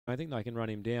I think they can run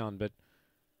him down, but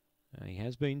he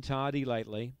has been tardy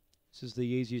lately. This is the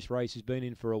easiest race he's been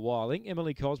in for a while. I think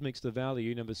Emily Cosmic's the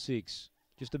value, number 6.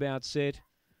 Just about set.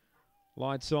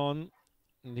 Lights on.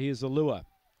 And here's the lure.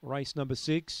 Race number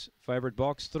 6. Favourite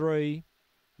box 3.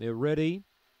 They're ready.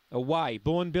 Away.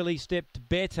 Born Billy stepped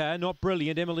better. Not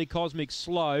brilliant. Emily Cosmic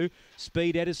slow.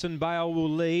 Speed Edison Bale will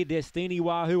lead. Destiny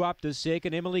Wahoo up to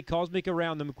second. Emily Cosmic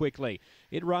around them quickly.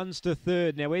 It runs to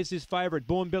third. Now where's his favourite?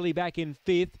 Born Billy back in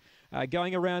 5th.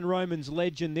 Going around Roman's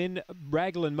Legend, then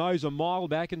Raglan Mo's a mile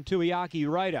back, and Tuiaki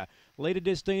Raider. Leader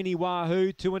Destiny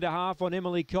Wahoo, 2.5 on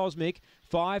Emily Cosmic,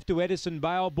 5 to Edison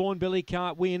Bale. Born Billy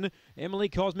can't win. Emily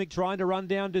Cosmic trying to run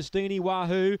down Destiny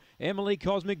Wahoo. Emily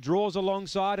Cosmic draws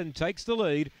alongside and takes the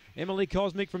lead. Emily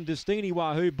Cosmic from Destiny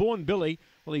Wahoo. Born Billy,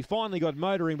 well, he finally got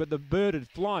motoring, but the bird had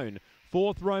flown.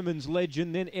 4th Roman's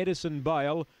Legend, then Edison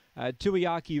Bale,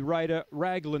 Tuiaki Raider,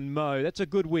 Raglan Mo. That's a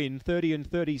good win, 30 and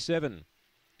 37.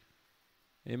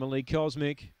 Emily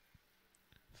Cosmic,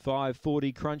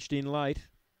 5.40 crunched in late.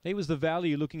 He was the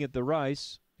value looking at the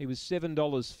race. He was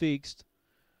 $7 fixed.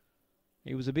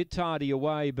 He was a bit tardy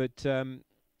away, but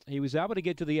he was able to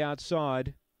get to the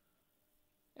outside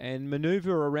and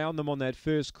manoeuvre around them on that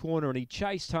first corner, and he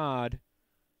chased hard.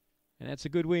 And that's a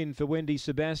good win for Wendy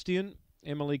Sebastian.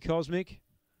 Emily Cosmic.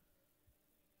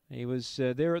 He was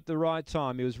there at the right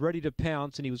time. He was ready to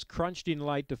pounce, and he was crunched in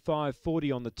late to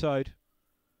 5.40 on the tote.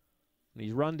 And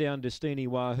he's run down Destiny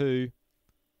Wahoo.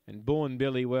 And Born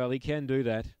Billy, well, he can do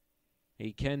that.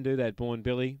 He can do that, Born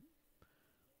Billy.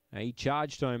 He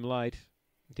charged home late.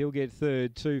 He'll get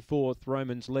third, 2/4,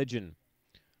 Roman's Legend.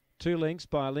 2 lengths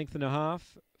by a length and a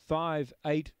half.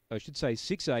 5-8, I should say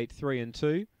 6-8, 3 and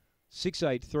 2.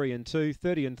 6-8, 3 and 2,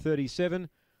 30 and 37.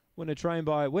 Winner trained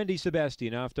by Wendy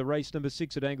Sebastian after race number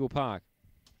 6 at Angle Park.